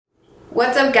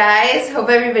What's up guys? Hope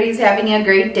everybody's having a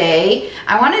great day.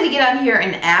 I wanted to get on here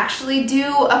and actually do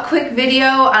a quick video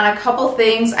on a couple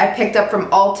things I picked up from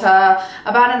Ulta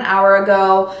about an hour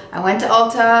ago. I went to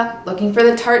Ulta looking for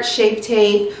the Tarte Shape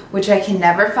Tape, which I can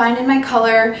never find in my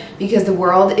color because the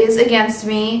world is against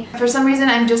me. For some reason,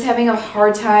 I'm just having a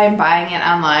hard time buying it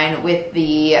online with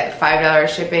the $5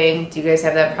 shipping. Do you guys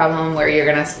have that problem where you're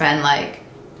gonna spend like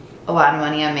a lot of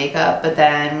money on makeup, but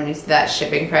then when you see that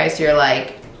shipping price, you're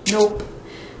like, nope.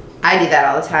 I do that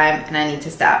all the time and I need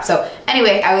to stop. So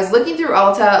anyway, I was looking through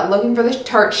Ulta, looking for the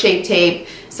Tarte Shape Tape,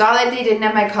 saw that they didn't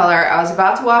have my color. I was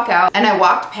about to walk out and I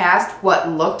walked past what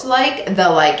looked like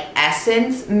the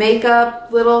Essence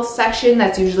makeup little section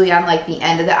that's usually on like the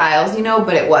end of the aisles, you know,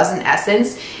 but it wasn't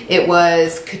Essence. It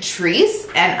was Catrice,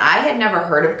 and I had never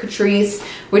heard of Catrice,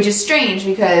 which is strange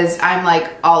because I'm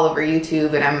like all over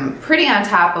YouTube and I'm pretty on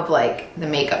top of like the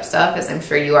makeup stuff, as I'm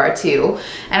sure you are too,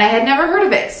 and I had never heard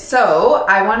of it. So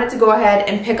I wanted to go ahead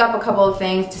and pick up a couple of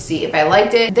things to see if I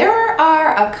liked it. There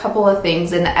are a couple of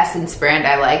things in the Essence brand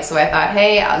I like, so I thought,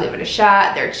 hey, I'll give it a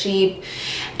shot. They're cheap.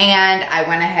 And I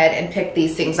went ahead and picked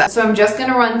these things up. So I'm just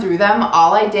gonna run through them.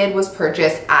 All I did was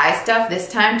purchase eye stuff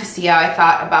this time to see how I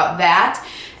thought about that.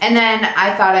 And then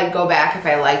I thought I'd go back if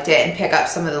I liked it and pick up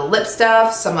some of the lip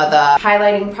stuff, some of the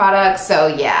highlighting products, so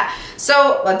yeah.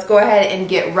 So let's go ahead and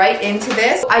get right into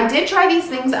this. I did try these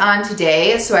things on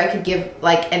today so I could give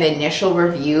like an initial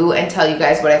review and tell you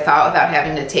guys what I thought without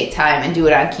having to take time and do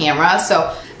it on camera.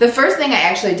 So the first thing I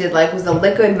actually did like was the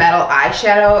liquid metal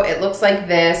eyeshadow. It looks like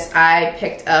this. I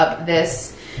picked up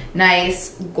this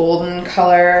nice golden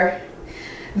color.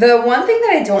 The one thing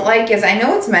that I don't like is, I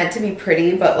know it's meant to be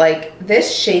pretty, but like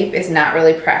this shape is not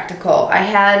really practical. I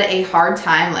had a hard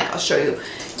time, like I'll show you,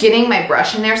 getting my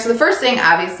brush in there. So the first thing,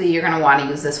 obviously you're gonna wanna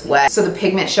use this wet so the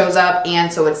pigment shows up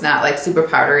and so it's not like super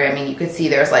powdery. I mean, you can see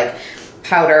there's like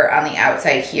powder on the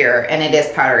outside here, and it is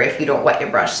powdery if you don't wet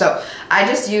your brush. So I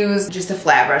just use just a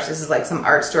flat brush. This is like some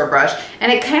art store brush,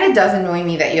 and it kind of does annoy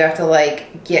me that you have to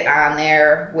like get on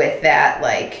there with that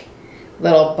like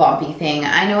little bumpy thing.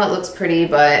 I know it looks pretty,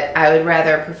 but I would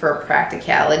rather prefer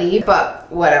practicality,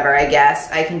 but whatever, I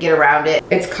guess I can get around it.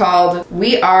 It's called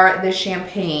We Are the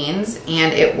Champagnes,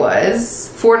 and it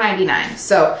was $4.99,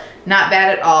 so not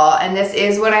bad at all. And this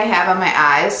is what I have on my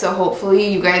eyes, so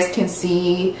hopefully you guys can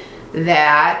see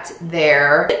that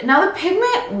there. Now the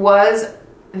pigment was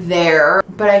there,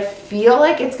 but I feel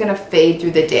like it's gonna fade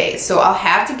through the day, so I'll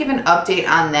have to give an update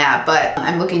on that. But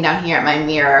I'm looking down here at my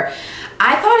mirror.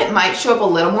 I thought it might show up a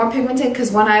little more pigmented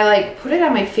because when I like put it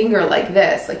on my finger like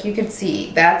this, like you can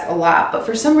see, that's a lot. But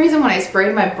for some reason when I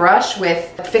sprayed my brush with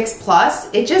Fix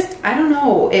Plus, it just, I don't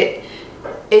know,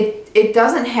 it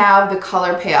doesn't have the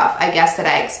color payoff, I guess, that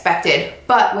I expected.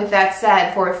 But with that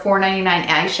said, for a $4.99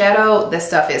 eyeshadow, this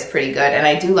stuff is pretty good and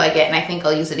I do like it and I think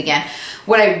I'll use it again.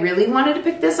 What I really wanted to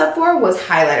pick this up for was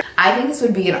highlighter. I think this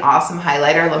would be an awesome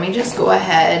highlighter. Let me just go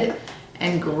ahead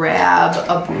and grab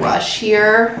a brush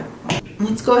here.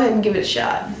 Let's go ahead and give it a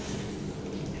shot.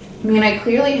 I mean, I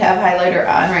clearly have highlighter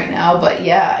on right now, but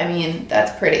yeah, I mean,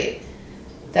 that's pretty.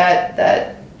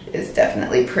 That is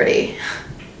definitely pretty.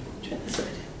 Try this side.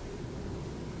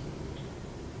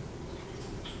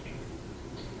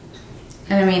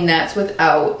 And I mean, that's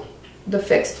without the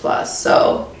Fix Plus.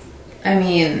 So, I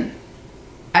mean,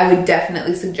 I would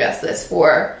definitely suggest this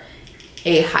for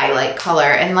a highlight color.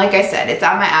 And like I said, it's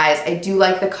on my eyes. I do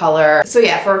like the color. So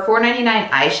yeah, for a $4.99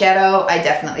 eyeshadow, I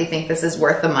definitely think this is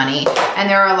worth the money. And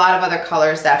there are a lot of other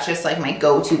colors that's just like my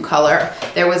go-to color.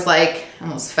 There was like,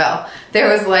 almost fell. There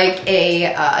was like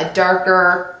a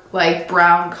darker like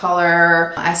brown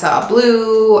color. I saw a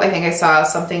blue. I think I saw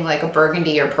something like a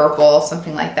burgundy or purple,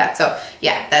 something like that. So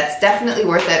yeah, that's definitely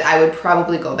worth it. I would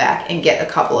probably go back and get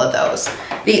a couple of those.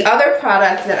 The other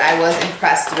product that I was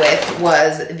impressed with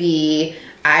was the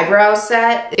eyebrow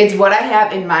set. It's what I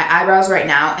have in my eyebrows right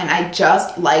now, and I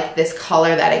just like this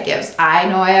color that it gives. I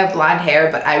know I have blonde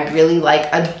hair, but I really like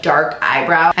a dark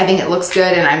eyebrow. I think it looks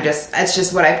good, and it's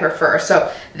just what I prefer. So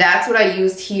that's what I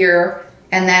used here.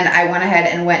 And then I went ahead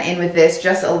and went in with this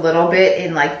just a little bit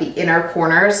in like the inner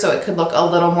corners so it could look a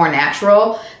little more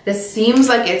natural. This seems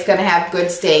like it's gonna have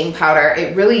good staying powder.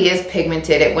 It really is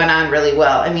pigmented. It went on really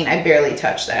well. I mean, I barely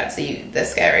touched that. So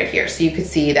this guy right here. So you could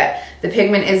see that the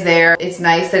pigment is there. It's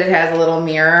nice that it has a little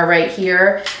mirror right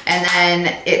here. And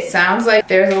then it sounds like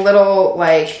there's a little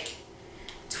like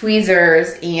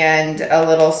tweezers and a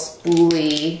little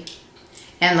spoolie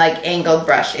and like angled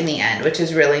brush in the end, which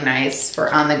is really nice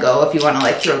for on the go if you want to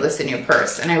like throw this in your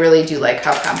purse. And I really do like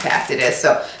how compact it is.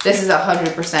 So this is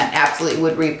 100% absolutely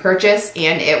would repurchase,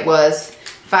 and it was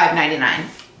 $5.99.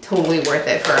 Totally worth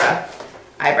it for a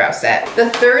eyebrow set. The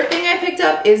third thing I picked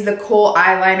up is the Kohl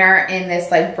eyeliner in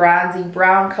this like bronzy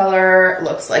brown color.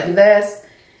 Looks like this.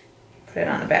 Put it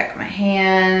on the back of my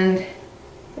hand.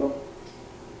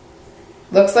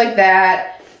 Looks like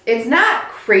that. It's not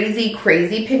crazy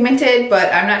pigmented,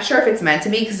 but I'm not sure if it's meant to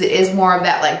be because it is more of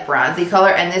that like bronzy color,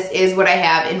 and this is what I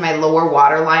have in my lower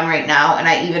waterline right now, and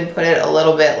I even put it a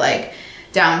little bit like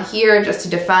down here just to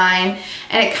define,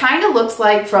 and it kind of looks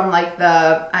like from like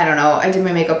the, I don't know, I did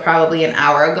my makeup probably an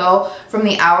hour ago. From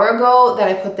the hour ago that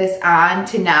I put this on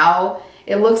to now,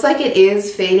 it looks like it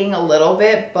is fading a little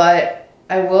bit, but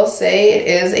I will say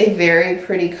it is a very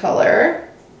pretty color.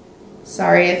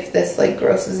 Sorry if this like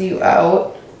grosses you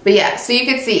out. But yeah, so you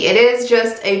can see it is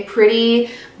just a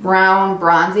pretty brown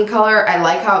bronzy color. I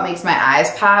like how it makes my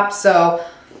eyes pop. So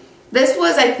this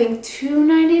was, I think,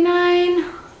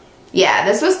 $2.99. Yeah,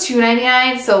 this was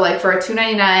 $2.99. So like for a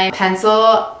 $2.99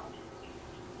 pencil,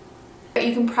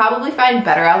 you can probably find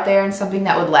better out there and something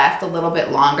that would last a little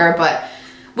bit longer, but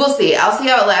we'll see. I'll see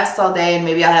how it lasts all day, and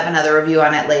maybe I'll have another review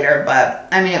on it later. But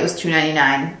I mean, it was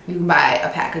 $2.99. You can buy a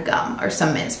pack of gum or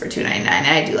some mints for $2.99, and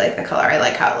I do like the color. I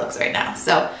like how it looks right now.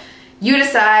 So you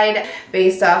decide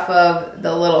based off of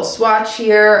the little swatch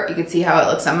here. You can see how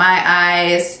it looks on my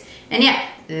eyes. And yeah,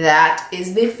 that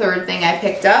is the third thing I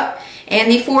picked up. And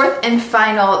the fourth and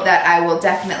final that I will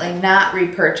definitely not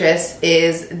repurchase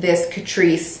is this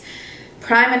Catrice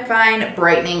Prime and Fine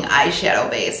Brightening Eyeshadow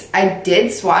Base. I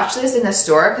did swatch this in the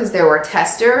store because there were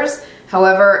testers.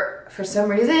 However, for some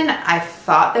reason, I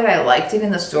thought that I liked it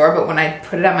in the store, but when I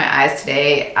put it on my eyes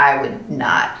today, I would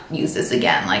not use this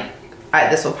again. Like,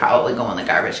 this will probably go in the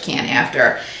garbage can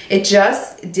after. It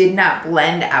just did not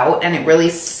blend out, and it really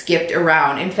skipped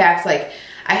around. In fact, like,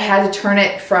 I had to turn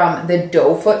it from the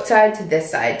doe foot side to this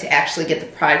side to actually get the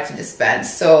product to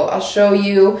dispense. So I'll show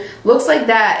you. Looks like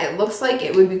that. It looks like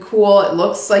it would be cool. It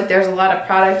looks like there's a lot of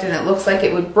product, and it looks like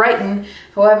it would brighten.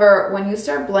 However, when you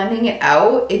start blending it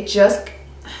out, it just,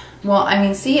 well, I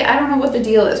mean, see, I don't know what the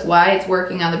deal is, why it's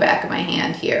working on the back of my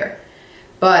hand here.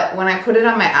 But when I put it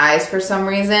on my eyes for some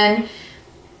reason,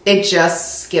 it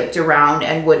just skipped around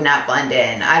and would not blend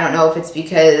in. I don't know if it's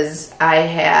because I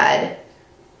had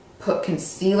put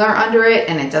concealer under it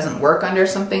and it doesn't work under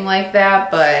something like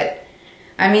that, but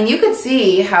I mean, you could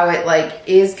see how it like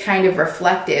is kind of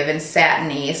reflective and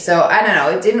satiny. So I don't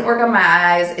know, it didn't work on my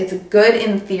eyes. It's good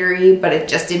in theory, but it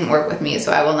just didn't work with me.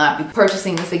 So I will not be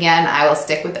purchasing this again. I will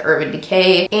stick with the Urban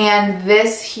Decay. And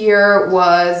this here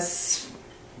was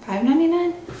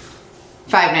 $5.99?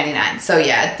 $5.99. So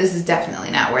yeah, this is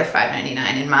definitely not worth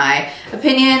 $5.99 in my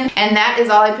opinion. And that is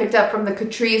all I picked up from the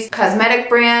Catrice cosmetic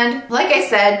brand. Like I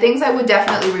said, things I would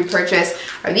definitely repurchase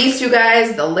are these two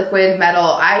guys, the liquid metal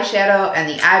eyeshadow and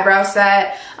the eyebrow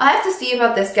set. I'll have to see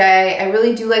about this guy. I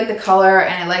really do like the color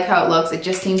and I like how it looks. It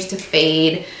just seems to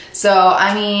fade. So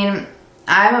I mean,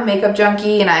 I'm a makeup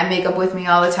junkie and I have makeup with me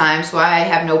all the time, so I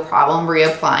have no problem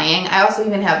reapplying. I also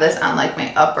even have this on like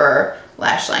my upper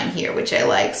lash line here, which I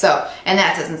like. So, and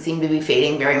that doesn't seem to be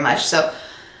fading very much. So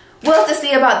we'll have to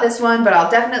see about this one, but I'll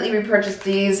definitely repurchase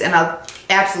these, and I'll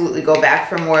absolutely go back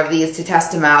for more of these to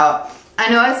test them out. I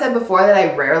know I said before that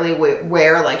I rarely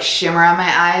wear like shimmer on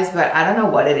my eyes, but I don't know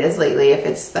what it is lately. If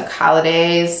it's the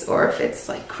holidays or if it's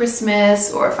like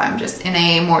Christmas or if I'm just in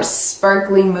a more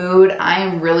sparkly mood, I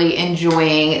am really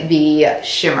enjoying the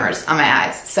shimmers on my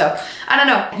eyes. So I don't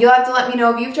know. You'll have to let me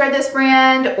know if you've tried this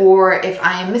brand or if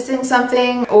I am missing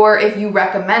something or if you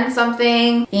recommend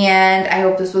something. And I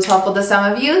hope this was helpful to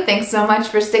some of you. Thanks so much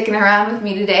for sticking around with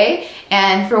me today.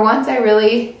 And for once, I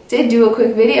really did do a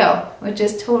quick video, which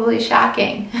is totally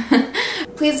shocking.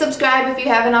 Please subscribe if you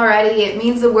haven't already. It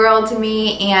means the world to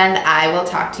me, and I will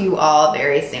talk to you all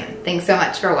very soon. Thanks so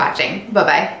much for watching.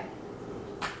 Bye-bye.